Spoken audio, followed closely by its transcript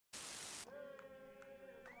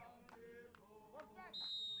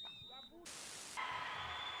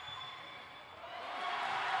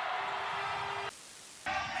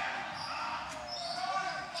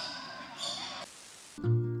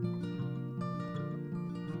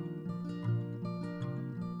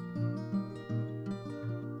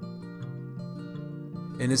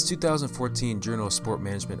In his 2014 Journal of Sport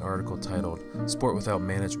Management article titled Sport Without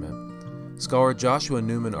Management, scholar Joshua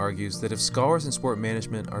Newman argues that if scholars in sport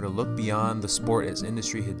management are to look beyond the sport as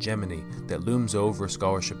industry hegemony that looms over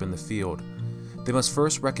scholarship in the field, they must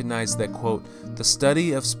first recognize that, quote, the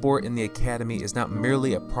study of sport in the academy is not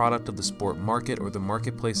merely a product of the sport market or the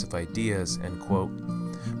marketplace of ideas, end quote,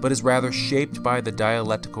 but is rather shaped by the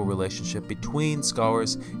dialectical relationship between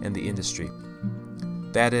scholars and the industry.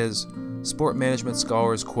 That is, sport management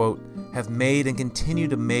scholars, quote, have made and continue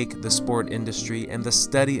to make the sport industry and the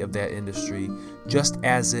study of that industry just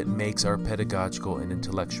as it makes our pedagogical and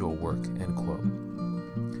intellectual work, end quote.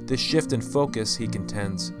 This shift in focus, he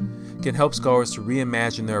contends, can help scholars to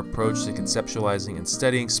reimagine their approach to conceptualizing and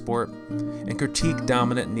studying sport and critique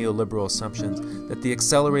dominant neoliberal assumptions that the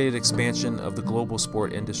accelerated expansion of the global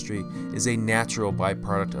sport industry is a natural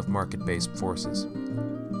byproduct of market-based forces.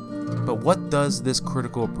 But what does this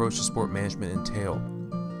critical approach to sport management entail?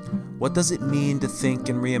 What does it mean to think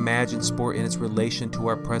and reimagine sport in its relation to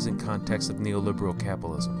our present context of neoliberal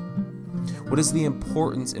capitalism? What is the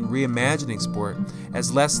importance in reimagining sport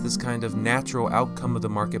as less this kind of natural outcome of the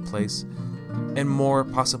marketplace and more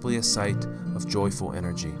possibly a site of joyful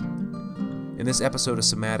energy? In this episode of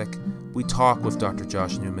Somatic, we talk with Dr.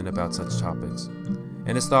 Josh Newman about such topics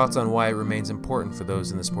and his thoughts on why it remains important for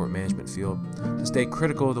those in the sport management field to stay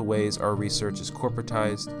critical of the ways our research is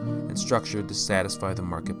corporatized and structured to satisfy the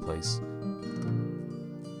marketplace.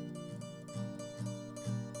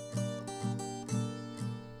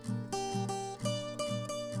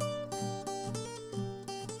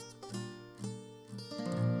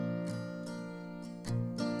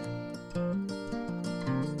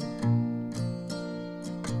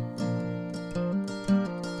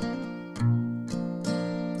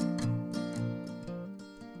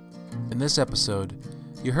 In this episode,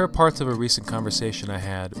 you heard parts of a recent conversation I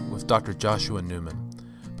had with Dr. Joshua Newman,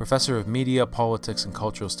 professor of Media, Politics, and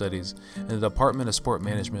Cultural Studies in the Department of Sport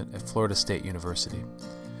Management at Florida State University.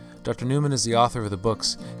 Dr. Newman is the author of the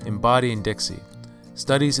books Embodying Dixie,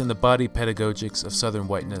 Studies in the Body Pedagogics of Southern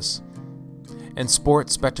Whiteness, and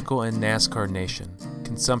Sport, Spectacle, and NASCAR Nation,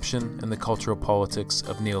 Consumption and the Cultural Politics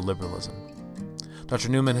of Neoliberalism. Dr.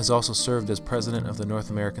 Newman has also served as president of the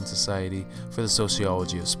North American Society for the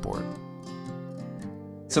Sociology of Sport.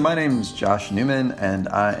 So my name is Josh Newman, and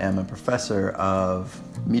I am a professor of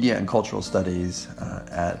Media and Cultural Studies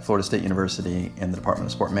at Florida State University in the Department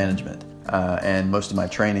of Sport Management. And most of my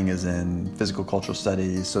training is in physical cultural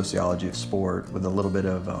studies, sociology of sport, with a little bit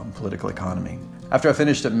of political economy. After I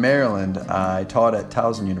finished at Maryland, I taught at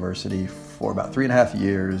Towson University for about 3.5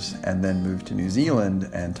 years, and then moved to New Zealand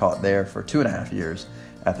and taught there for 2.5 years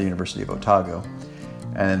at the University of Otago.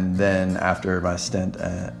 And then after my stint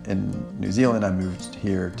in New Zealand, I moved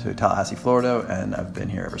here to Tallahassee, Florida, and I've been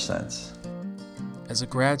here ever since. As a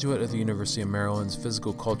graduate of the University of Maryland's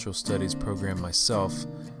Physical Cultural Studies program myself,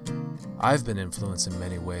 I've been influenced in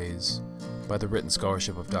many ways by the written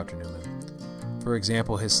scholarship of Dr. Newman. For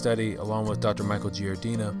example, his study, along with Dr. Michael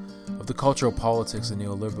Giardina, of the cultural politics of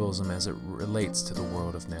neoliberalism as it relates to the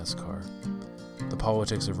world of NASCAR. The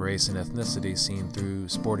politics of race and ethnicity seen through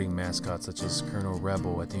sporting mascots such as Colonel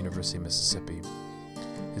Rebel at the University of Mississippi.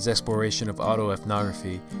 His exploration of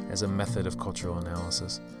autoethnography as a method of cultural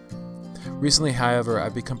analysis. Recently, however,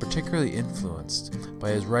 I've become particularly influenced by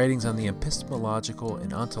his writings on the epistemological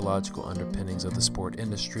and ontological underpinnings of the sport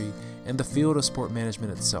industry and the field of sport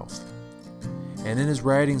management itself. And in his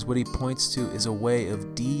writings, what he points to is a way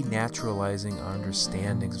of denaturalizing our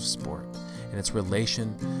understandings of sport and its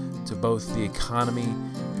relation to both the economy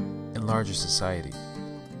and larger society.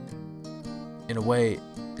 In a way,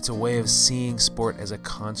 it's a way of seeing sport as a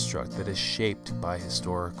construct that is shaped by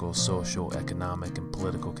historical, social, economic, and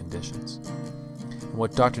political conditions. And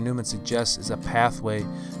what Dr. Newman suggests is a pathway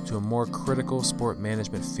to a more critical sport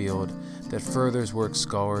management field that furthers work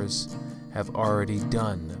scholars have already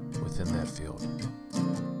done within that field.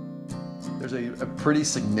 There's a pretty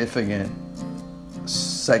significant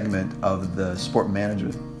segment of the sport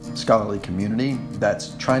management scholarly community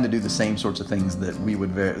that's trying to do the same sorts of things that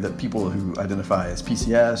that people who identify as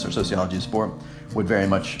PCS or sociology of sport would very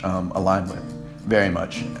much align with, very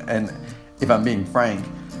much. And if I'm being frank,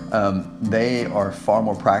 they are far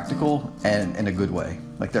more practical and in a good way.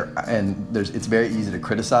 It's very easy to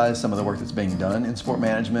criticize some of the work that's being done in sport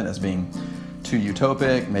management as being too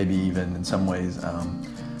utopic, maybe even in some ways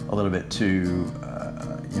a little bit too,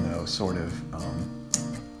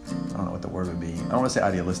 I don't know what the word would be. I don't want to say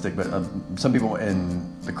idealistic, but some people in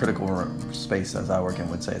the critical space as I work in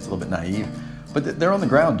would say it's a little bit naive. But they're on the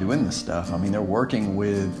ground doing this stuff. I mean, they're working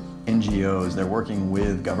with NGOs, they're working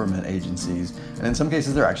with government agencies, and in some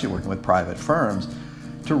cases they're actually working with private firms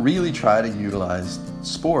to really try to utilize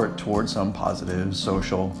sport towards some positive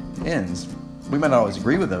social ends. We might not always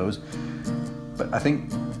agree with those, but I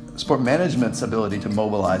think sport management's ability to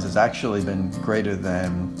mobilize has actually been greater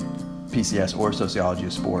than PCS or sociology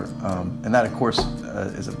of sport. And that, of course,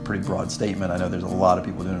 is a pretty broad statement. I know there's a lot of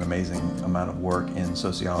people doing an amazing amount of work in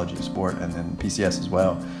sociology of sport and in PCS as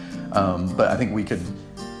well. But I think we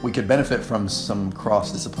could benefit from some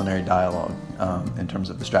cross-disciplinary dialogue in terms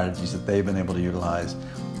of the strategies that they've been able to utilize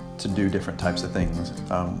to do different types of things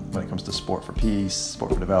when it comes to sport for peace,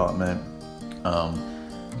 sport for development,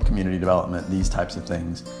 community development, these types of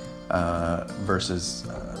things, versus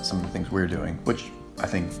some of the things we're doing, which I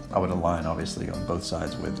think I would align, obviously, on both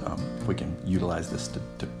sides with if we can utilize this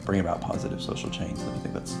to bring about positive social change, then I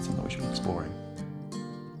think that's something we should be exploring.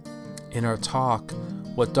 In our talk,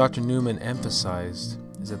 what Dr. Newman emphasized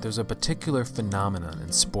is that there's a particular phenomenon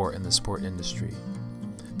in sport and the sport industry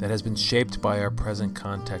that has been shaped by our present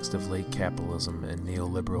context of late capitalism and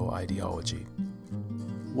neoliberal ideology.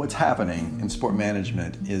 What's happening in sport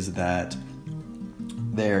management is that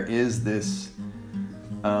there is this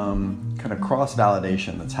kind of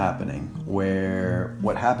cross-validation that's happening where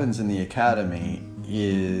what happens in the academy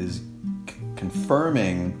is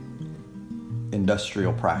confirming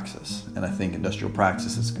industrial praxis, and I think industrial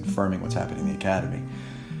praxis is confirming what's happening in the academy.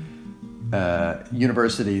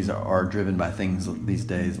 Universities are driven by things these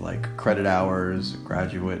days like credit hours,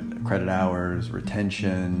 graduate credit hours,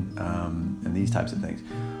 retention, and these types of things.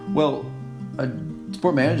 Well, a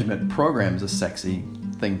sport management program is a sexy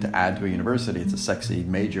thing to add to a university. It's a sexy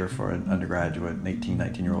major for an undergraduate, an 18,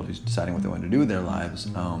 19-year-old who's deciding what they want to do with their lives.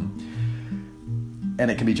 And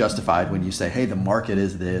it can be justified when you say, hey, the market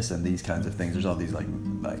is this and these kinds of things. There's all these like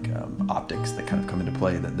optics that kind of come into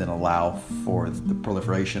play that then allow for the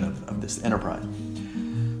proliferation of this enterprise.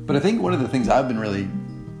 But I think one of the things I've been really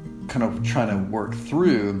kind of trying to work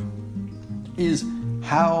through is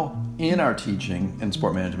how in our teaching in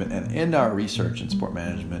sport management and in our research in sport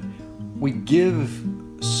management, we give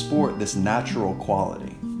sport this natural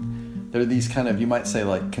quality. There are these kind of, you might say,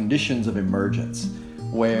 like conditions of emergence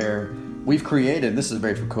where we've created, this is a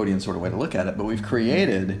very Foucauldian sort of way to look at it, but we've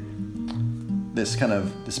created this kind of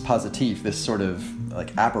dispositif, this sort of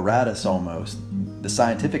like apparatus almost, the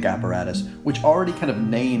scientific apparatus, which already kind of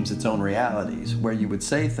names its own realities, where you would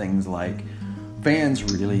say things like, fans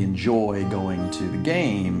really enjoy going to the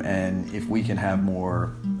game, and if we can have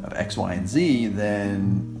more of X, Y, and Z,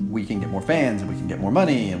 then we can get more fans, and we can get more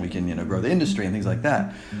money, and we can, grow the industry and things like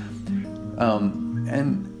that.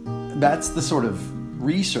 And that's the sort of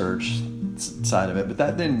research side of it, but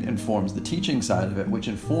that then informs the teaching side of it, which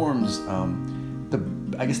informs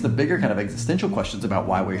the bigger kind of existential questions about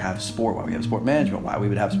why we have sport, why we have sport management, why we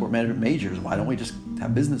would have sport management majors, why don't we just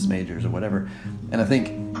have business majors or whatever. And I think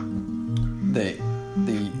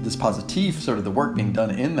this positif, sort of the work being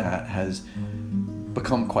done in that, has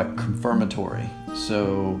become quite confirmatory.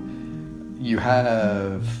 So you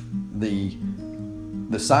have the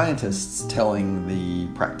scientists telling the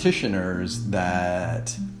practitioners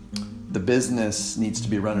that the business needs to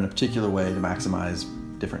be run in a particular way to maximize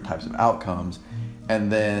different types of outcomes,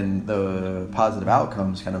 and then the positive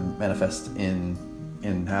outcomes kind of manifest in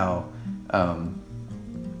how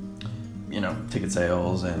ticket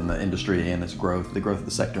sales and the industry and its growth, the growth of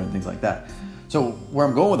the sector and things like that. So where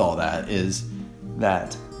I'm going with all that is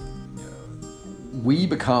that we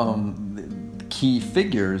become the key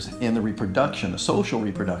figures in the reproduction, the social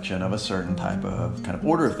reproduction of a certain type of kind of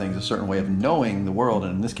order of things, a certain way of knowing the world,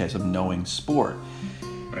 and in this case of knowing sport.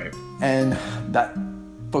 Right. And that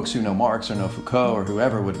folks who know Marx or know Foucault or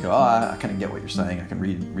whoever would go, I kind of get what you're saying, I can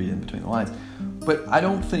read in between the lines. But I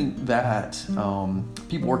don't think that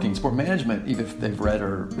people working in sport management, even if they've read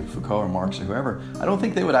or Foucault or Marx or whoever, I don't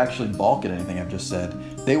think they would actually balk at anything I've just said.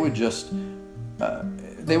 They would just,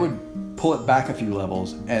 they would pull it back a few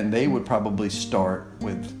levels, and they would probably start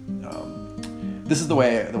with, this is the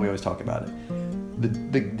way we always talk about it.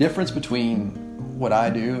 The difference between what I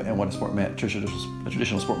do and what a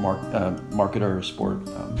traditional sport marketer or sport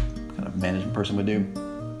kind of management person would do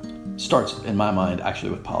starts, in my mind, actually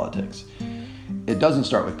with politics. It doesn't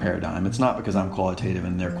start with paradigm. It's not because I'm qualitative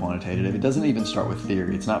and they're quantitative. It doesn't even start with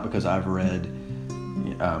theory. It's not because I've read,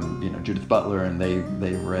 Judith Butler and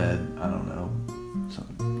they've read, I don't know,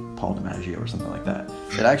 Paul DiMaggio or something like that.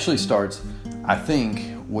 It actually starts, I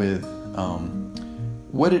think, with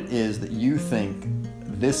what it is that you think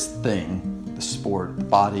this thing, the sport, the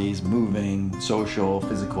bodies, moving, social,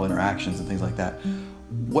 physical interactions and things like that,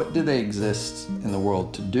 what do they exist in the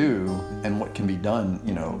world to do, and what can be done,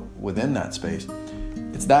 within that space?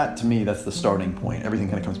 It's that, to me, that's the starting point. Everything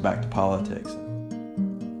kind of comes back to politics.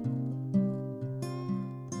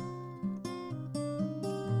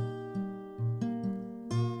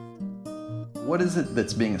 what is it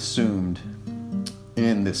that's being assumed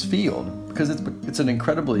in this field? Because it's an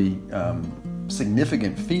incredibly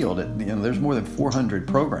significant field. There's more than 400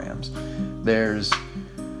 programs. There's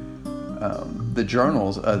the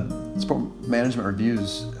journals. Sport Management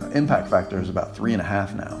Review's impact factor is about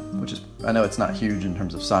 3.5 now, which is, I know it's not huge in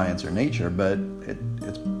terms of science or nature, but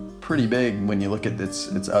it's pretty big when you look at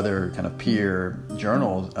its other kind of peer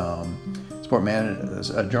journals. Journal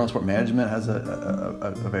of Sport Management has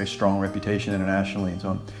a very strong reputation internationally and so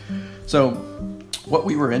on. So what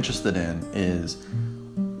we were interested in is,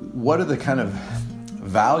 what are the kind of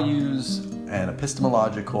values and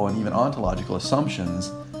epistemological and even ontological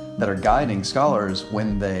assumptions that are guiding scholars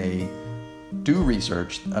when they do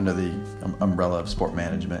research under the umbrella of sport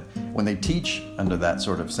management, when they teach under that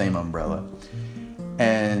sort of same umbrella.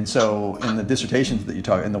 And so in the dissertations that you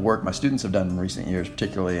talk, in the work my students have done in recent years,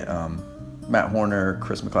 particularly Matt Horner,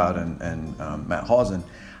 Chris McLeod, and Matt Hausen,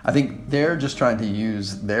 I think they're just trying to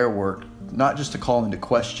use their work not just to call into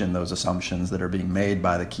question those assumptions that are being made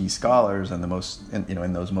by the key scholars and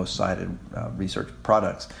in those most cited research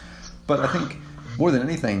products, but I think more than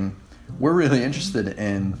anything, we're really interested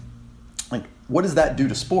in, like, what does that do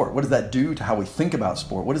to sport? What does that do to how we think about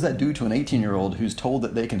sport? What does that do to an 18-year-old who's told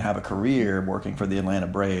that they can have a career working for the Atlanta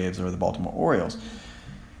Braves or the Baltimore Orioles?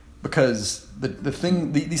 Because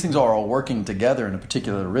these things are all working together in a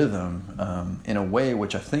particular rhythm, in a way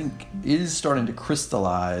which I think is starting to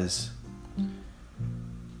crystallize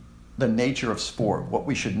the nature of sport, what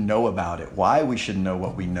we should know about it, why we should know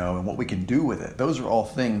what we know, and what we can do with it. Those are all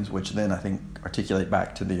things which then I think articulate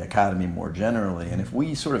back to the academy more generally. And if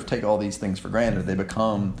we sort of take all these things for granted, they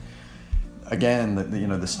become, again,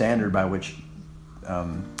 the standard by which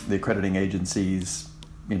the accrediting agencies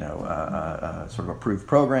sort of approve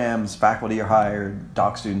programs, faculty are hired,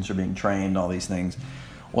 doc students are being trained, all these things.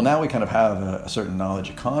 Well, now we kind of have a certain knowledge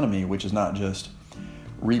economy, which is not just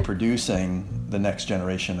reproducing the next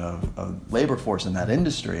generation of labor force in that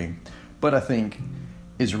industry, but I think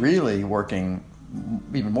is really working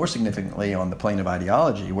even more significantly on the plane of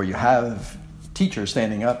ideology, where you have teachers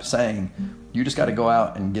standing up saying, you just got to go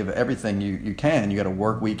out and give everything you can. You got to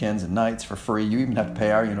work weekends and nights for free. You even have to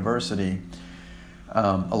pay our university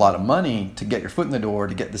a lot of money to get your foot in the door,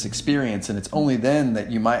 to get this experience, and it's only then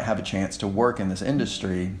that you might have a chance to work in this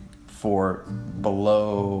industry for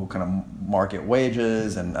below kind of market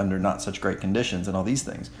wages and under not such great conditions and all these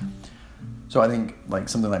things. So I think like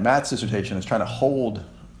something like Matt's dissertation is trying to hold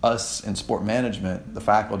us in sport management, the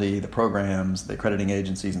faculty, the programs, the accrediting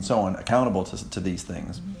agencies, and so on, accountable to these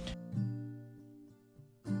things.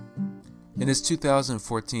 In his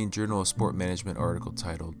 2014 Journal of Sport Management article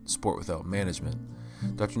titled Sport Without Management,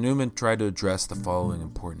 Dr. Newman tried to address the following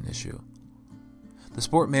important issue. The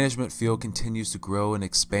sport management field continues to grow and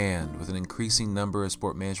expand with an increasing number of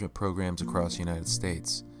sport management programs across the United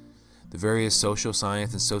States. The various social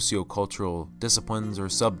science and socio-cultural disciplines or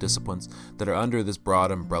sub-disciplines that are under this broad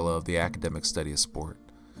umbrella of the academic study of sport.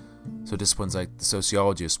 So disciplines like the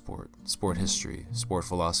sociology of sport, sport history, sport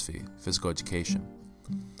philosophy, physical education.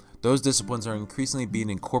 Those disciplines are increasingly being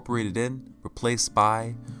incorporated in, replaced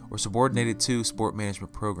by, or subordinated to sport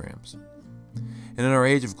management programs. And in our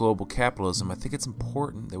age of global capitalism, I think it's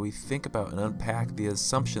important that we think about and unpack the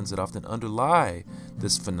assumptions that often underlie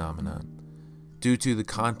this phenomenon due to the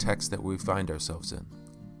context that we find ourselves in.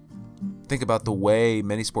 Think about the way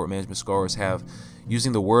many sport management scholars have,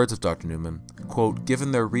 using the words of Dr. Newman, quote,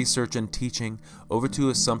 given their research and teaching over to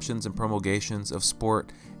assumptions and promulgations of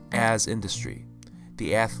sport as industry,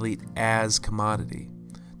 the athlete as commodity,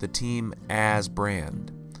 the team as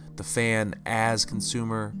brand, the fan as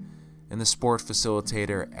consumer, and the sport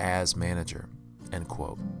facilitator as manager, end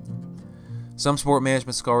quote. Some sport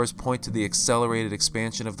management scholars point to the accelerated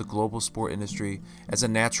expansion of the global sport industry as a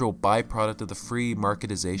natural byproduct of the free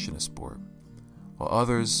marketization of sport, while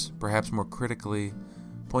others, perhaps more critically,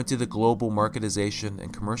 point to the global marketization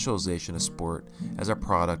and commercialization of sport as a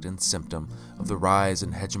product and symptom of the rise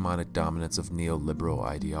and hegemonic dominance of neoliberal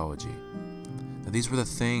ideology. Now, these were the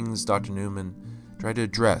things Dr. Newman tried to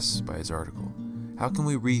address by his article. How can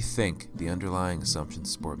we rethink the underlying assumptions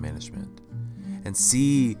of sport management and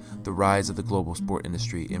see the rise of the global sport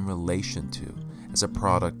industry in relation to, as a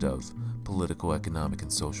product of, political, economic,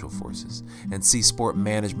 and social forces, and see sport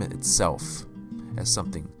management itself as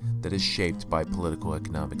something that is shaped by political,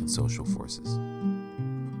 economic, and social forces?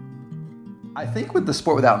 I think with the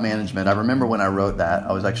Sport Without Management, I remember when I wrote that,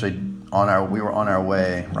 I was actually we were on our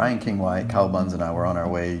way, Ryan King White, Kyle Bunz, and I were on our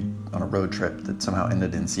way on a road trip that somehow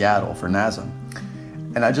ended in Seattle for NASM.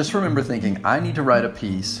 And I just remember thinking, I need to write a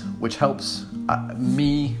piece which helps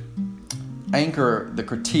me anchor the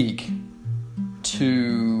critique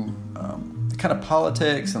to kind of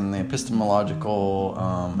politics and the epistemological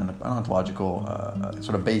and ontological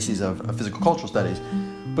sort of bases of physical cultural studies,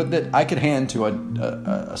 but that I could hand to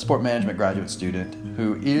a sport management graduate student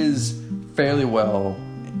who is fairly well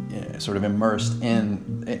sort of immersed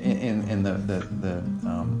in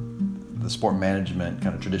the sport management,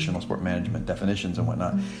 kind of traditional sport management definitions and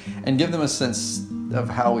whatnot, and give them a sense of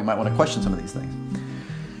how we might want to question some of these things.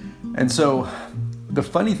 And so the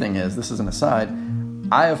funny thing is, this is an aside,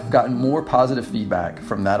 I have gotten more positive feedback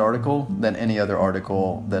from that article than any other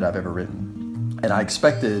article that I've ever written. And I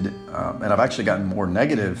expected, and I've actually gotten more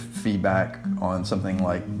negative feedback on something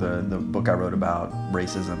like the book I wrote about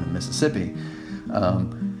racism in Mississippi.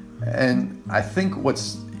 And I think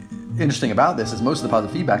what's interesting about this is most of the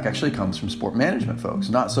positive feedback actually comes from sport management folks,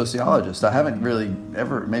 not sociologists. I haven't really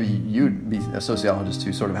ever, maybe you'd be a sociologist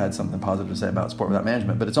who sort of had something positive to say about sport without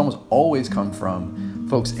management, but it's almost always come from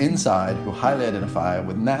folks inside who highly identify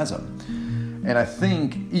with NASM. And I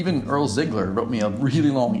think even Earl Ziegler wrote me a really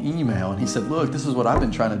long email and he said, look, this is what I've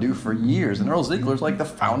been trying to do for years. And Earl Ziegler's like the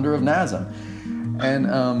founder of NASM.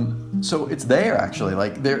 And so it's there actually,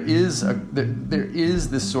 like there is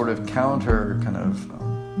this sort of counter kind of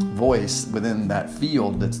voice within that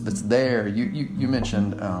field that's there. You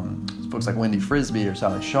mentioned folks like Wendy Frisbee or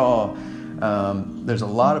Sally Shaw. There's a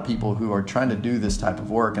lot of people who are trying to do this type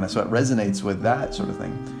of work, and so it resonates with that sort of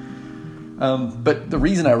thing. But the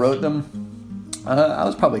reason I wrote them, I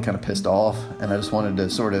was probably kind of pissed off, and I just wanted to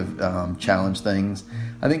sort of challenge things.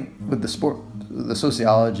 I think with the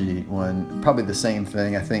sociology one, probably the same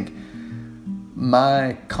thing. I think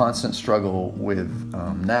my constant struggle with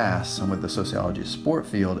NAS and with the sociology of sport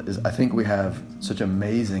field is I think we have such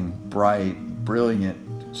amazing, bright,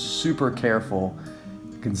 brilliant, super careful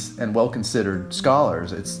and well-considered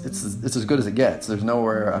scholars. It's as good as it gets. There's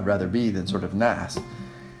nowhere I'd rather be than sort of NAS.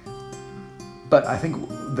 But I think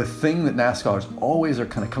the thing that NAS scholars always are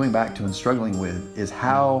kind of coming back to and struggling with is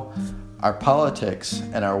how our politics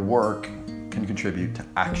and our work can contribute to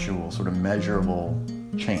actual sort of measurable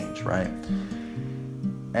change, right?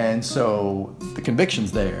 And so the conviction's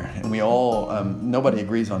there, and we all, nobody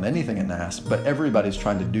agrees on anything at NAS, but everybody's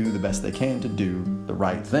trying to do the best they can to do the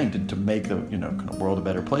right thing, to make the kind of world a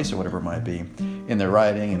better place or whatever it might be in their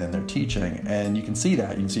writing and in their teaching. And you can see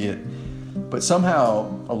that, you can see it. But somehow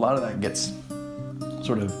a lot of that gets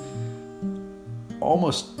sort of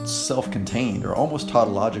almost self-contained or almost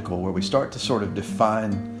tautological, where we start to sort of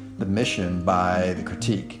define the mission by the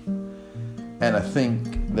critique. And I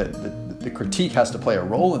think that the critique has to play a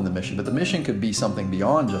role in the mission, but the mission could be something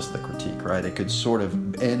beyond just the critique, right? It could sort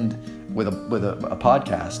of end with a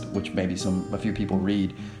podcast, which maybe a few people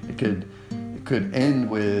read. It could end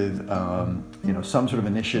with some sort of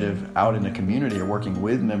initiative out in a community or working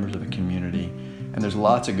with members of a community. And there's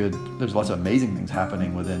lots of amazing things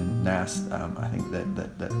happening within NAS. I think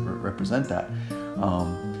that represent that.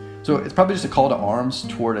 So it's probably just a call to arms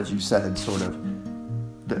toward, as you said, sort of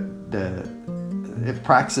if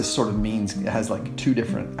praxis sort of means it has like two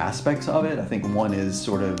different aspects of it. I think one is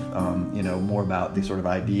sort of more about the sort of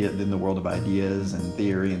idea in the world of ideas and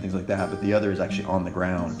theory and things like that, but the other is actually on the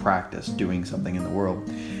ground practice, doing something in the world.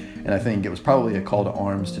 And I think it was probably a call to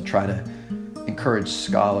arms to try to encourage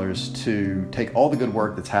scholars to take all the good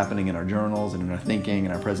work that's happening in our journals and in our thinking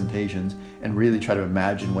and our presentations and really try to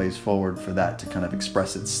imagine ways forward for that to kind of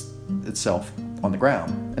express itself on the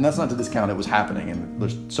ground. And that's not to discount it was happening, and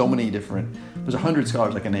there's 100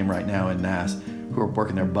 scholars I can name right now in NAS who are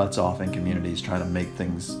working their butts off in communities trying to make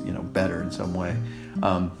things better in some way.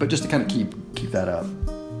 But just to kind of keep that up.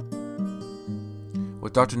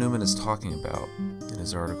 What Dr. Newman is talking about in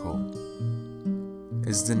his article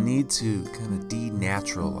is the need to kind of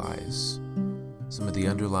denaturalize some of the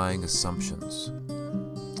underlying assumptions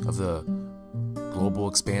of the global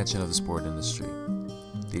expansion of the sport industry,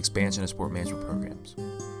 the expansion of sport management programs,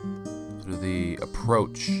 through the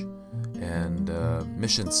approach and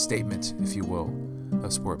mission statement, if you will,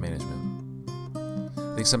 of sport management.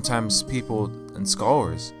 I think sometimes people and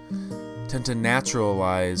scholars tend to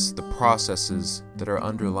naturalize the processes that are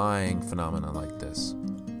underlying phenomena like this,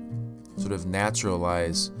 sort of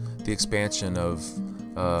naturalize the expansion of,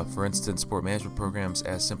 for instance, sport management programs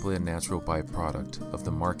as simply a natural byproduct of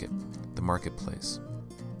the marketplace.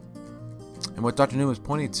 And what Dr. Newman is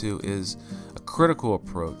pointing to is a critical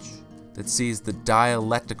approach that sees the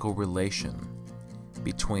dialectical relation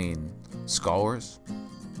between scholars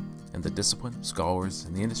and the discipline, scholars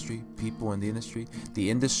in the industry, people in the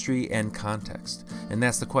industry and context. And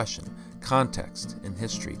that's the question, context and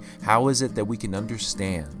history. How is it that we can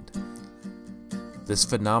understand this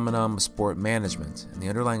phenomenon of sport management and the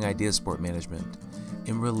underlying idea of sport management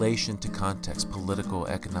in relation to context, political,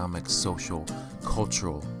 economic, social,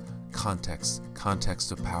 cultural context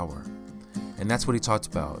of power. And that's what he talked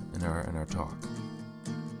about in our talk.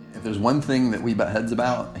 If there's one thing that we butt heads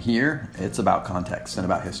about here, it's about context and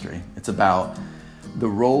about history. It's about the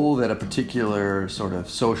role that a particular sort of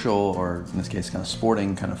social, or in this case kind of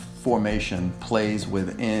sporting kind of formation plays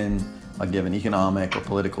within a given economic or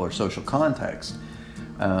political or social context.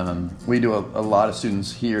 We do a lot of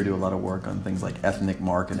students here do a lot of work on things like ethnic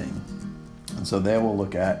marketing. And so they will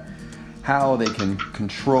look at how they can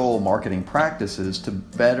control marketing practices to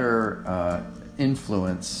better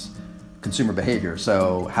influence consumer behavior.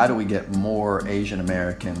 So how do we get more Asian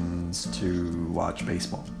Americans to watch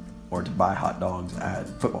baseball or to buy hot dogs at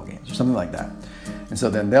football games or something like that? And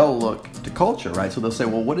so then they'll look to culture, right? So they'll say,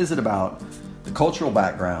 well, what is it about the cultural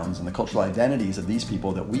backgrounds and the cultural identities of these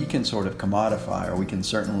people that we can sort of commodify, or we can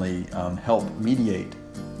certainly help mediate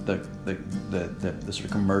the sort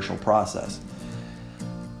of commercial process?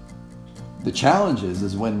 The challenge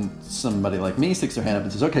is when somebody like me sticks their hand up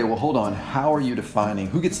and says, okay, well, hold on, how are you defining,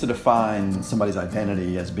 who gets to define somebody's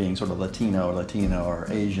identity as being sort of Latino or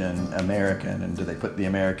Asian American, and do they put the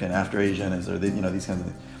American after Asian? Is there, these kinds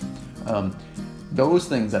of things? Those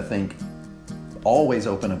things, I think, always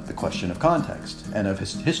open up the question of context and of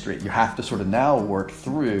history. You have to sort of now work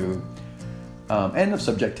through, and of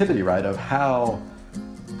subjectivity, right, of how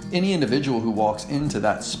any individual who walks into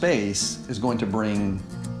that space is going to bring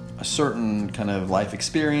a certain kind of life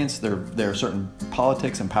experience. There are certain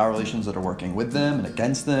politics and power relations that are working with them and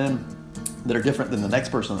against them that are different than the next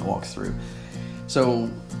person that walks through. So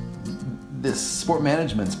this sport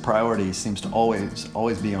management's priority seems to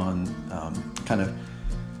always be on kind of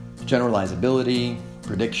generalizability,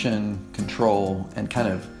 prediction, control, and kind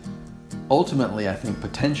of ultimately, I think,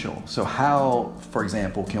 potential. So how, for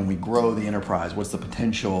example, can we grow the enterprise? What's the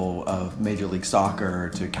potential of Major League Soccer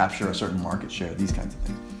to capture a certain market share? These kinds of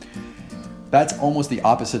things. That's almost the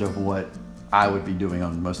opposite of what I would be doing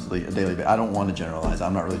on mostly a daily basis. I don't want to generalize.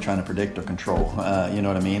 I'm not really trying to predict or control. You know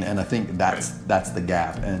what I mean? And I think that's the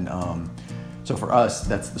gap. And so for us,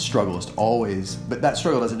 that's the struggle, is to always, but that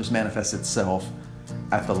struggle doesn't just manifest itself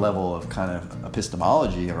at the level of kind of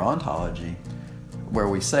epistemology or ontology, where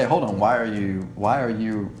we say, hold on, why are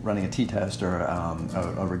you running a t-test or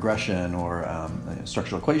a regression or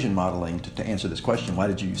structural equation modeling to answer this question? Why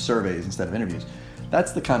did you use surveys instead of interviews?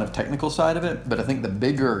 That's the kind of technical side of it, but I think the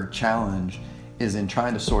bigger challenge is in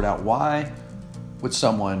trying to sort out, why would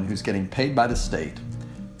someone who's getting paid by the state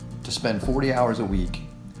to spend 40 hours a week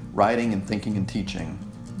writing and thinking and teaching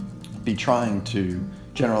be trying to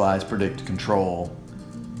generalize, predict, control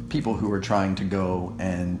people who are trying to go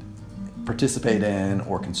and participate in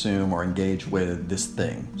or consume or engage with this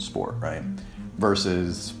thing, sport, right?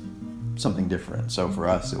 Versus something different. So for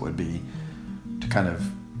us, it would be to kind of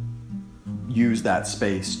use that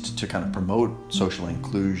space to kind of promote social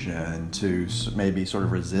inclusion, to maybe sort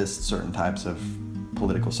of resist certain types of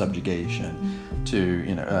political subjugation, to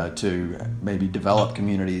maybe develop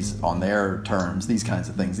communities on their terms, these kinds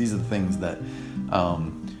of things. These are the things that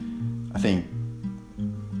I think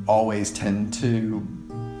always tend to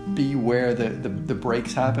be where the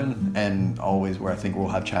breaks happen, and always where I think we'll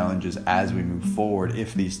have challenges as we move forward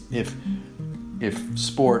if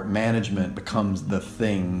sport management becomes the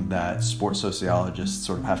thing that sports sociologists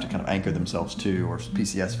sort of have to kind of anchor themselves to, or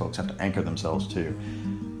PCS folks have to anchor themselves to.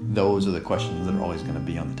 Those are the questions that are always going to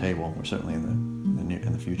be on the table, or certainly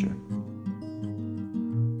in the future.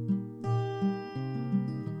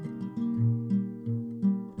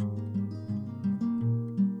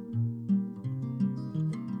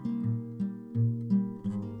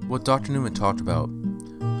 What Dr. Newman talked about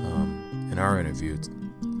in our interview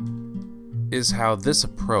is how this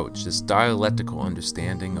approach, this dialectical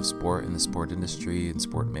understanding of sport and the sport industry and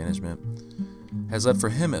sport management, has led, for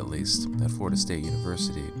him at least, at Florida State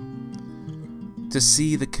University, to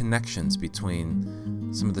see the connections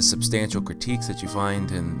between some of the substantial critiques that you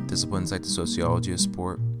find in disciplines like the sociology of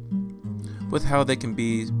sport, with how they can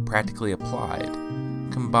be practically applied,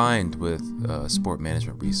 combined with sport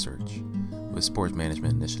management research, with sports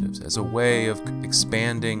management initiatives, as a way of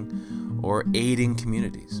expanding or aiding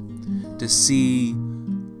communities, to see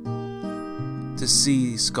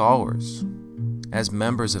scholars as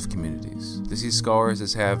members of communities, to see scholars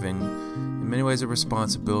as having, in many ways, a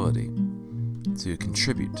responsibility to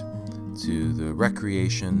contribute to the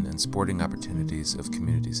recreation and sporting opportunities of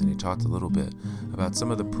communities. And he talked a little bit about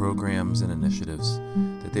some of the programs and initiatives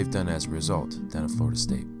that they've done as a result down at Florida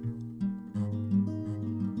State.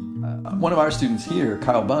 One of our students here,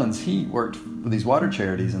 Kyle Buns, he worked with these water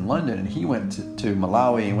charities in London, and he went to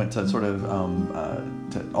Malawi and went to sort of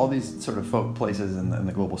all these sort of places in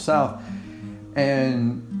the global south.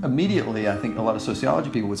 And immediately, I think a lot of sociology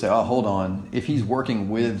people would say, oh, hold on, if he's working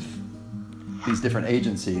with these different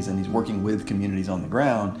agencies and he's working with communities on the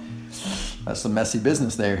ground, that's some messy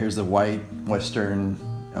business there. Here's the white, Western,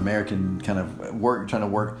 American kind of work, trying to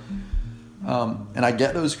work. And I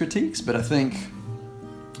get those critiques, but I think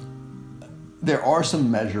there are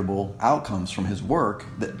some measurable outcomes from his work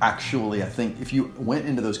that actually, I think, if you went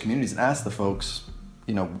into those communities and asked the folks,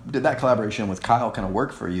 did that collaboration with Kyle kind of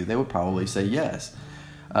work for you? They would probably say yes.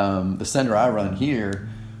 The center I run here,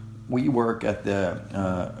 we work at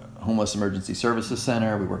the Homeless Emergency Services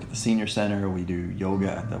Center. We work at the Senior Center. We do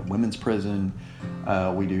yoga at the Women's Prison.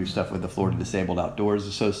 We do stuff with the Florida Disabled Outdoors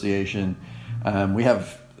Association. We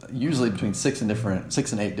have usually between six to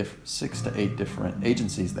eight different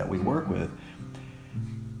agencies that we work with.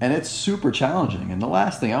 And it's super challenging. And the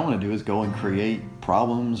last thing I want to do is go and create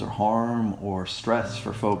problems or harm or stress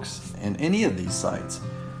for folks in any of these sites.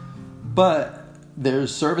 But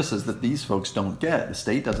there's services that these folks don't get. The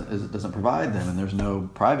state doesn't provide them, and there's no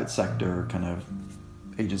private sector kind of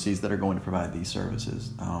agencies that are going to provide these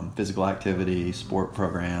services. Physical activity, sport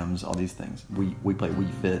programs, all these things. We play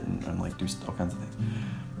Wii Fit and like do all kinds of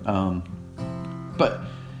things. But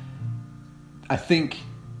I think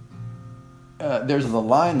there's the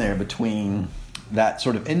line there between that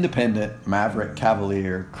sort of independent, maverick,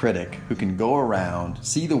 cavalier critic who can go around,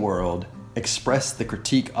 see the world, express the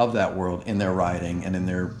critique of that world in their writing and in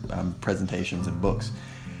their presentations and books,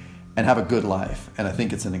 and have a good life. And I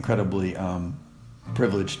think it's an incredibly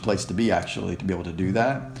privileged place to be, actually, to be able to do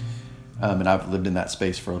that. And I've lived in that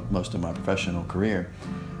space for most of my professional career.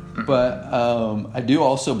 But I do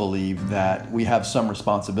also believe that we have some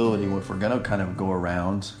responsibility if we're going to kind of go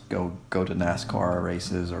around, go to NASCAR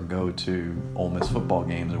races or go to Ole Miss football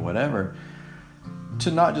games or whatever,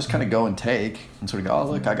 to not just kind of go and take and sort of go,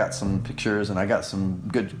 oh, look, I got some pictures and I got some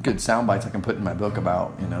good sound bites I can put in my book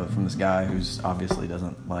about, from this guy who's obviously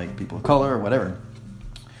doesn't like people of color or whatever.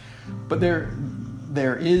 But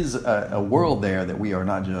there is a world there that we are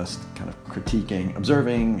not just kind of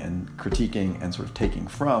observing and critiquing and sort of taking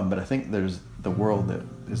from, but I think there's the world that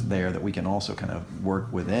is there that we can also kind of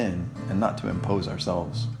work within, and not to impose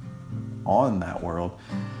ourselves on that world,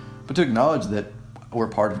 but to acknowledge that we're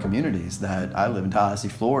part of communities. That I live in Tallahassee,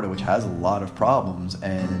 Florida, which has a lot of problems,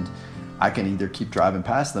 and I can either keep driving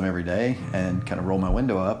past them every day and kind of roll my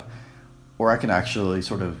window up, or I can actually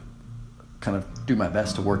sort of kind of do my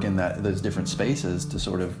best to work in those different spaces to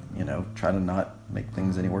sort of, try to not make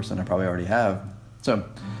things any worse than I probably already have. So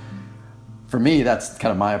for me, that's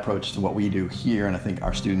kind of my approach to what we do here. And I think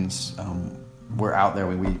our students, we're out there.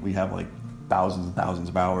 We have like thousands and thousands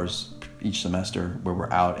of hours each semester where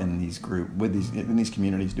we're out in these in these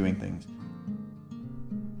communities doing things.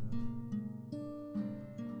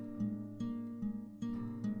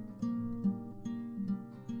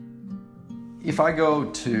 If I go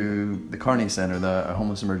to the Kearney Center, the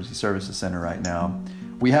Homeless Emergency Services Center right now,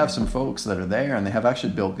 we have some folks that are there, and they have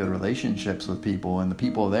actually built good relationships with people. And the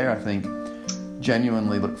people there, I think,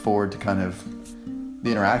 genuinely look forward to kind of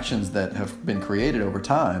the interactions that have been created over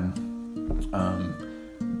time.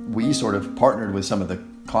 We sort of partnered with some of the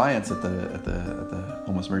clients at the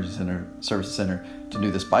Homeless Emergency Services Center to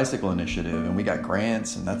do this bicycle initiative, and we got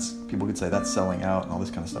grants, and people could say that's selling out and all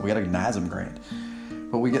this kind of stuff. We got a NASM grant.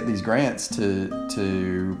 But we get these grants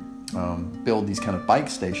to build these kind of bike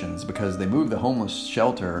stations because they moved the homeless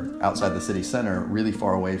shelter outside the city center really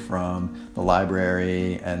far away from the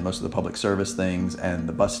library and most of the public service things and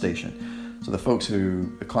the bus station. So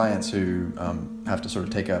the clients who have to sort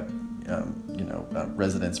of take up,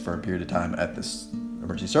 residence for a period of time at this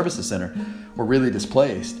emergency services center were really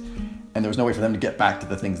displaced. And there was no way for them to get back to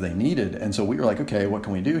the things they needed. And so we were like, okay, what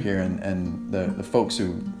can we do here? And the folks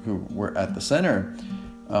who were at the center,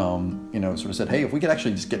 sort of said, hey, if we could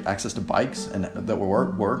actually just get access to bikes and that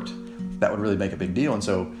worked, that would really make a big deal. And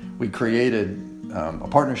so we created a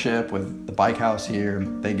partnership with the Bike House here.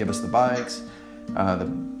 They give us the bikes.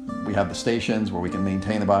 We have the stations where we can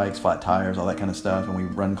maintain the bikes, flat tires, all that kind of stuff, and we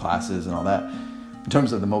run classes and all that. In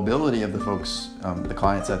terms of the mobility of the folks, the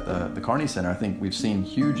clients at the Kearney Center, I think we've seen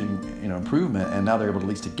huge, improvement, and now they're able to at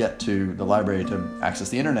least to get to the library to access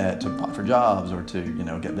the internet, to apply for jobs, or to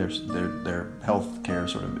get their health care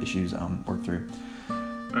sort of issues worked through.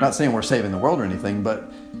 I'm not saying we're saving the world or anything,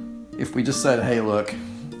 but if we just said, hey, look,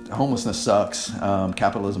 homelessness sucks,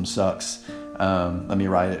 capitalism sucks, let me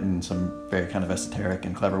write it in some very kind of esoteric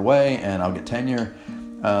and clever way, and I'll get tenure.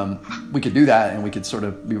 We could do that, and we could sort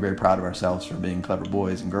of be very proud of ourselves for being clever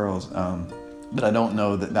boys and girls. But I don't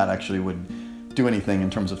know that actually would do anything in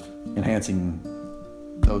terms of enhancing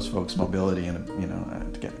those folks' mobility and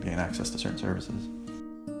to gain access to certain services.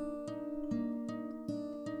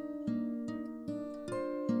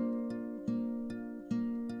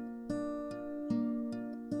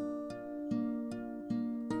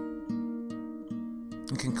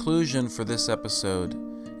 In conclusion for this episode,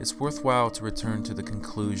 it's worthwhile to return to the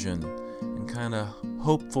conclusion and kind of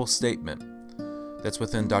hopeful statement that's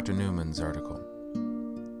within Dr. Newman's article.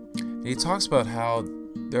 And he talks about how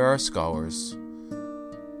there are scholars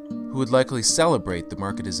who would likely celebrate the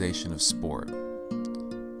marketization of sport,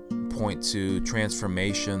 point to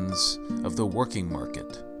transformations of the working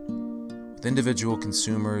market, with individual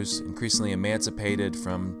consumers increasingly emancipated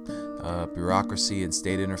from bureaucracy and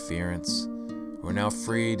state interference, who are now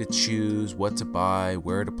free to choose what to buy,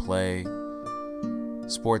 where to play.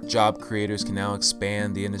 Sport job creators can now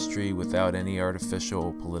expand the industry without any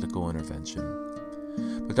artificial political intervention.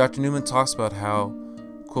 But Dr. Newman talks about how,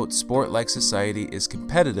 quote, sport like society is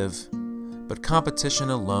competitive, but competition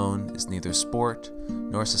alone is neither sport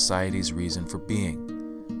nor society's reason for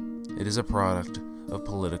being. It is a product of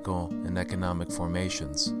political and economic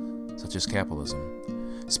formations, such as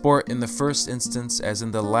capitalism. Sport in the first instance, as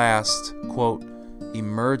in the last, quote,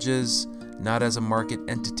 emerges not as a market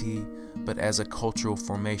entity, but as a cultural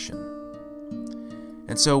formation.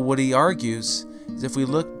 And so what he argues is if we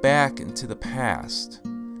look back into the past,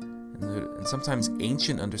 and sometimes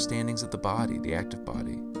ancient understandings of the body, the active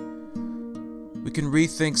body, we can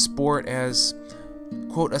rethink sport as,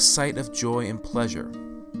 quote, a site of joy and pleasure.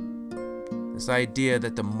 This idea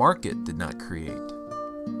that the market did not create,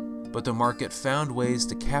 but the market found ways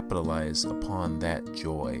to capitalize upon that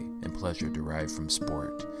joy and pleasure derived from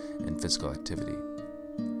sport and physical activity.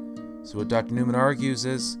 So what Dr. Newman argues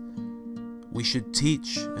is we should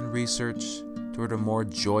teach and research toward a more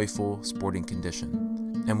joyful sporting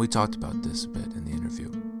condition. And we talked about this a bit in the interview.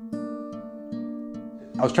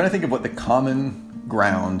 I was trying to think of what the common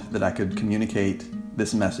ground that I could communicate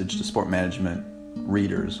this message to sport management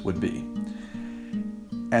readers would be.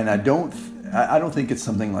 And I don't think it's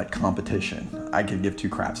something like competition. I could give two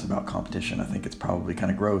craps about competition. I think it's probably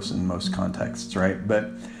kind of gross in most contexts, right?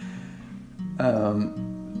 But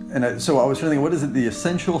so I was trying to think, what is the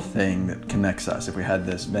essential thing that connects us? If we had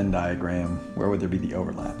this Venn diagram, where would there be the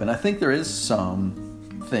overlap? And I think there is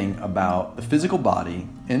something about the physical body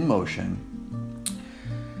in motion,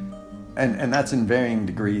 and that's in varying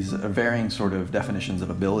degrees, varying sort of definitions of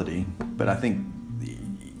ability. But I think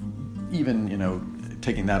even,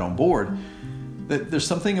 taking that on board, that there's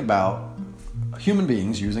something about human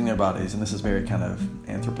beings using their bodies, and this is very kind of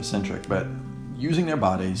anthropocentric, but using their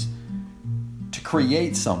bodies to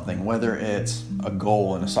create something, whether it's a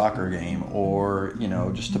goal in a soccer game or,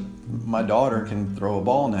 my daughter can throw a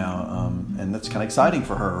ball now, and that's kind of exciting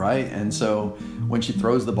for her, right? And so when she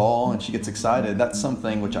throws the ball and she gets excited, that's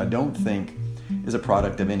something which I don't think is a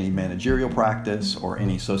product of any managerial practice or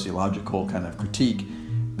any sociological kind of critique.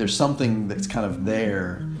 There's something that's kind of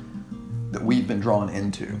there that we've been drawn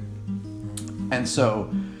into. And so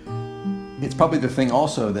it's probably the thing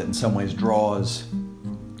also that in some ways draws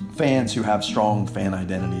fans who have strong fan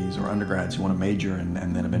identities, or undergrads who want to major and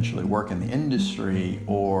then eventually work in the industry,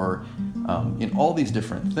 or in all these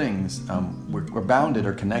different things, we're bounded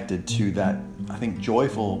or connected to that, I think,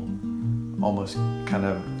 joyful, almost kind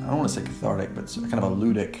of, I don't want to say cathartic, but kind of a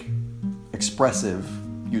ludic, expressive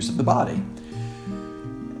use of the body.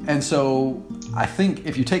 And so I think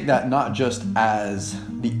if you take that not just as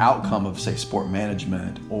the outcome of, say, sport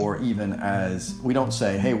management, or even as, we don't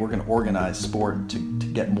say, hey, we're going to organize sport to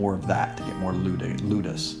get more of that, to get more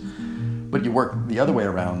ludus. But you work the other way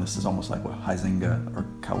around. This is almost like what Huizinga or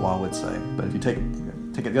Kawa would say. But if you take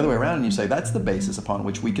it the other way around and you say that's the basis upon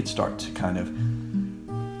which we could start to kind of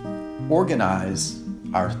organize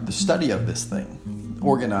the study of this thing,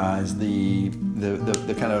 organize the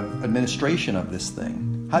kind of administration of this thing.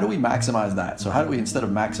 How do we maximize that? So how do we, instead of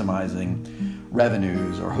maximizing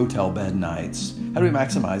revenues or hotel bed nights, how do we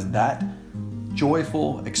maximize that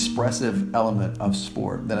joyful, expressive element of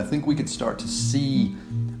sport? Then I think we could start to see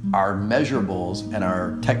our measurables and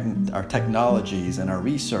our technologies and our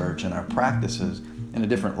research and our practices in a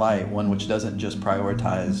different light, one which doesn't just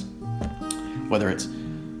prioritize whether it's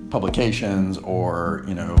publications or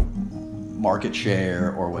market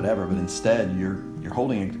share or whatever, but instead you're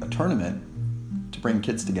holding a tournament to bring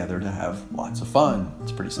kids together to have lots of fun.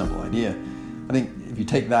 It's a pretty simple idea. I think if you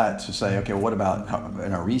take that to say, okay, what about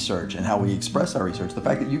in our research and how we express our research, the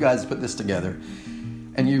fact that you guys put this together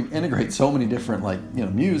and you integrate so many different,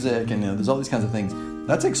 music and there's all these kinds of things,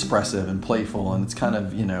 that's expressive and playful, and it's kind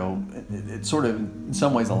of, it sort of in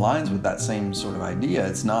some ways aligns with that same sort of idea.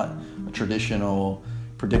 It's not a traditional,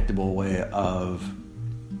 predictable way of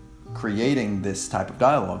creating this type of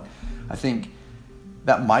dialogue. I think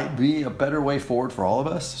that might be a better way forward for all of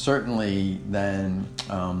us, certainly than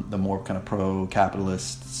the more kind of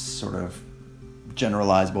pro-capitalist sort of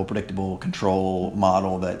generalizable, predictable control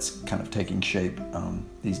model that's kind of taking shape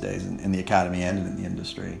these days in the academy and in the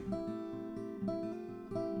industry.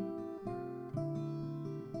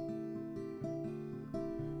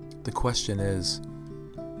 The question is,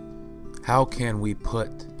 how can we put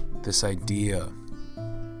this idea,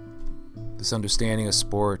 this understanding of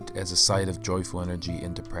sport as a site of joyful energy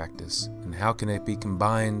into practice? And how can it be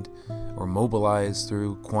combined or mobilized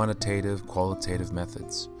through quantitative, qualitative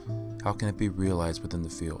methods? How can it be realized within the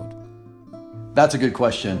field? That's a good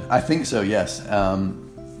question. I think so, yes.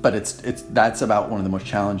 But that's about one of the most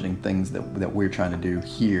challenging things that we're trying to do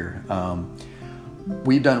here.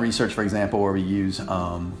 We've done research, for example, where we use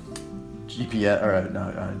GPS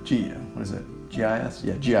or GIS?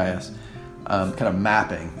 Yeah, GIS. Kind of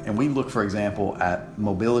mapping, and we look, for example, at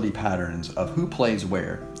mobility patterns of who plays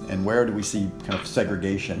where and where do we see kind of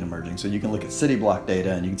segregation emerging. So you can look at city block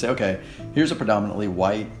data and you can say, okay, here's a predominantly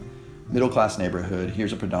white middle class neighborhood,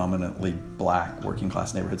 here's a predominantly black working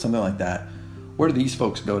class neighborhood, something like that. Where do these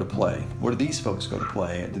folks go to play? Where do these folks go to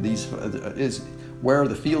play? Where are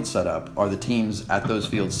the fields set up? Are the teams at those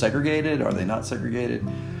fields segregated? Are they not segregated?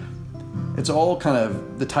 It's all kind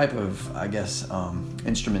of the type of, I guess,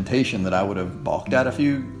 instrumentation that I would have balked at a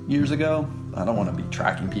few years ago. I don't want to be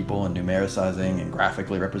tracking people and numericizing and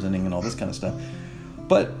graphically representing and all this kind of stuff.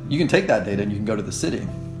 But you can take that data and you can go to the city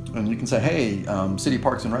and you can say, hey, City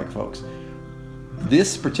Parks and Rec folks,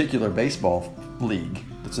 this particular baseball league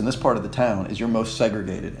that's in this part of the town is your most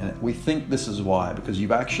segregated. And we think this is why, because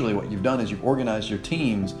what you've done is you've organized your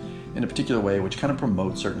teams in a particular way which kind of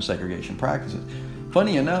promotes certain segregation practices.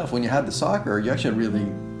 Funny enough, when you had the soccer, you actually had really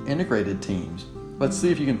integrated teams. Let's see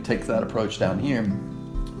if you can take that approach down here.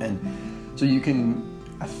 And so you can,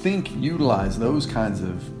 I think, utilize those kinds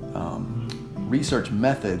of research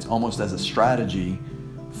methods almost as a strategy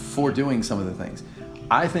for doing some of the things.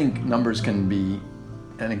 I think numbers can be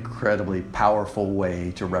an incredibly powerful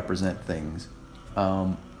way to represent things.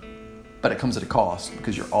 But it comes at a cost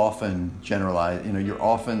because you're often you're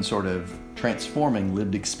often sort of transforming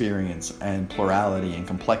lived experience and plurality and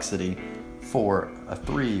complexity for a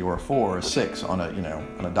 3 or a 4 or a 6 on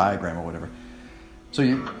a diagram or whatever. So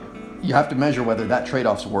you have to measure whether that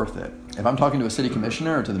trade-off's worth it. If I'm talking to a city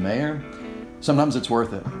commissioner or to the mayor, sometimes it's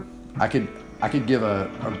worth it. I could give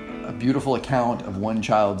a beautiful account of one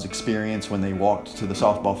child's experience when they walked to the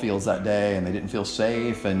softball fields that day and they didn't feel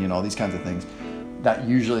safe and all these kinds of things. That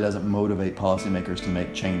usually doesn't motivate policymakers to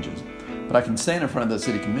make changes. But I can stand in front of the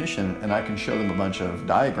city commission and I can show them a bunch of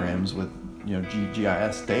diagrams with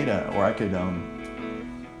GIS data, or I could.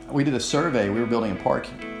 We did a survey. We were building a park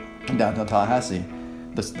in downtown Tallahassee.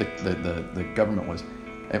 The government was.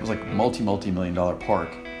 It was like multi-million-dollar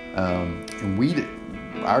park, and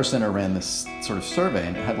our center ran this sort of survey,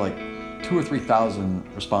 and it had like 2,000 or 3,000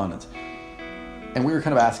 respondents. And we were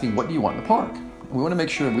kind of asking, what do you want in the park? We want to make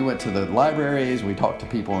sure we went to the libraries, we talked to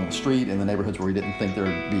people on the street in the neighborhoods where we didn't think there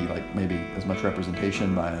would be like maybe as much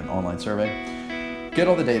representation by an online survey. Get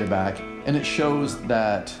all the data back, and it shows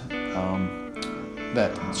that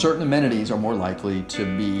that certain amenities are more likely to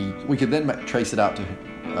be. We could then trace it out to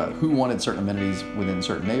who wanted certain amenities within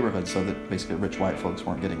certain neighborhoods, so that basically rich white folks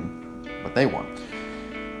weren't getting what they want.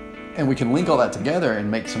 And we can link all that together and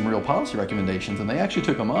make some real policy recommendations, and they actually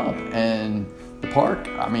took them up. And the park,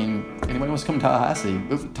 I mean, anybody wants to come to Tallahassee?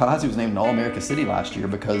 Tallahassee was named an All-America City last year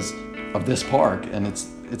because of this park, and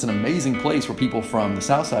it's an amazing place where people from the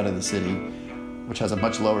south side of the city, which has a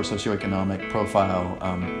much lower socioeconomic profile,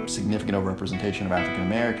 significant overrepresentation of African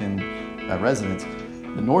American residents,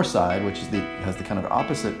 the north side, which has the kind of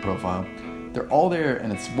opposite profile, they're all there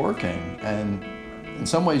and it's working. And in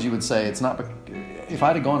some ways you would say it's not. If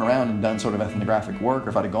I'd have gone around and done sort of ethnographic work, or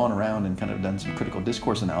if I'd have gone around and kind of done some critical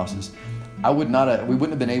discourse analysis, we wouldn't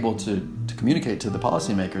have been able to communicate to the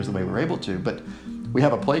policymakers the way we were able to. But we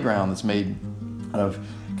have a playground that's made out of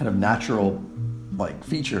kind of natural like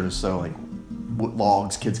features, so like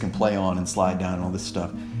logs kids can play on and slide down and all this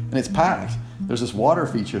stuff, and it's packed. There's this water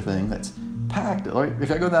feature thing that's packed. Right? If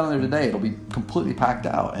I go down there today, it'll be completely packed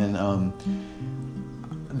out, and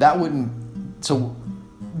that wouldn't. So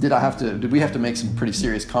did we have to make some pretty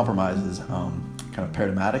serious compromises, kind of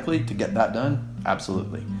paradigmatically to get that done?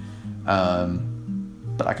 Absolutely.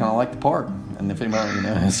 But I kind of like the park, and if anybody,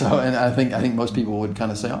 and I think most people would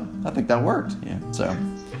kind of say, oh, I think that worked. Yeah. So.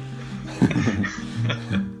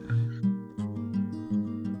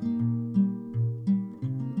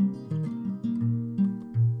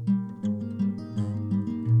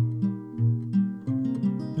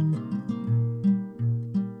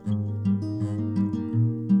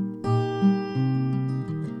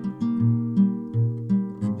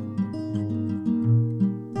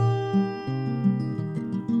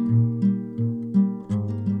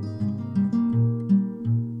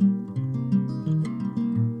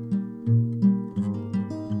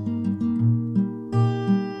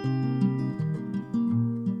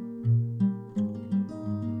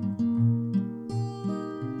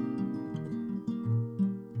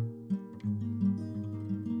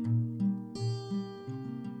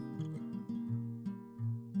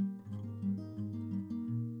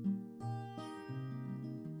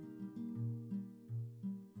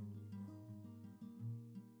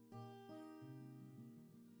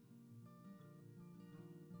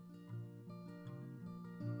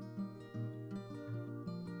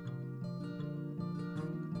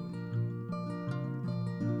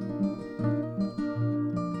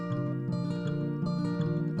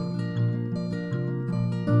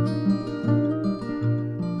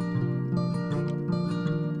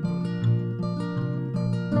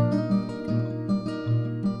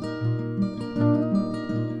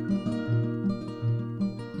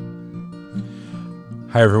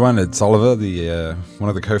 Hi everyone, it's Oliver, the one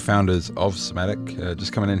of the co-founders of Somatic,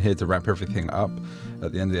 just coming in here to wrap everything up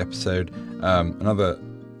at the end of the episode. Another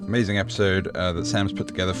amazing episode that Sam's put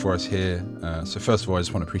together for us here. So first of all, I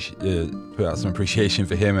just want to put out some appreciation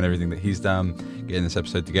for him and everything that he's done getting this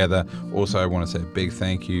episode together. Also, I want to say a big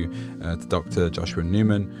thank you to Dr. Joshua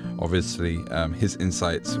Newman. Obviously, his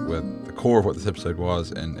insights were the core of what this episode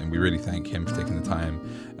was, and we really thank him for taking the time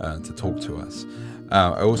to talk to us.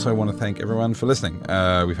 I also want to thank everyone for listening.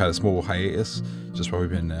 We've had a small hiatus just while we've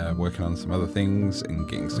been working on some other things and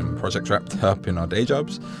getting some projects wrapped up in our day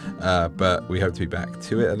jobs, but we hope to be back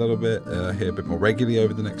to it a little bit here a bit more regularly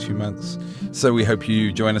over the next few months. So we hope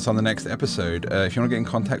you join us on the next episode. If you want to get in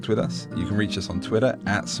contact with us, you can reach us on Twitter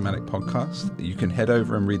at Somatic Podcast. You can head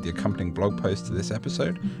over and read the accompanying blog post to this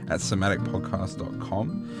episode at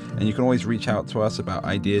somaticpodcast.com, and you can always reach out to us about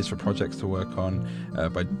ideas for projects to work on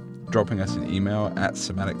by dropping us an email at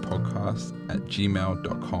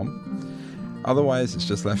somaticpodcast@gmail.com. Otherwise, it's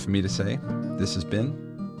just left for me to say, this has been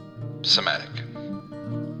Somatic.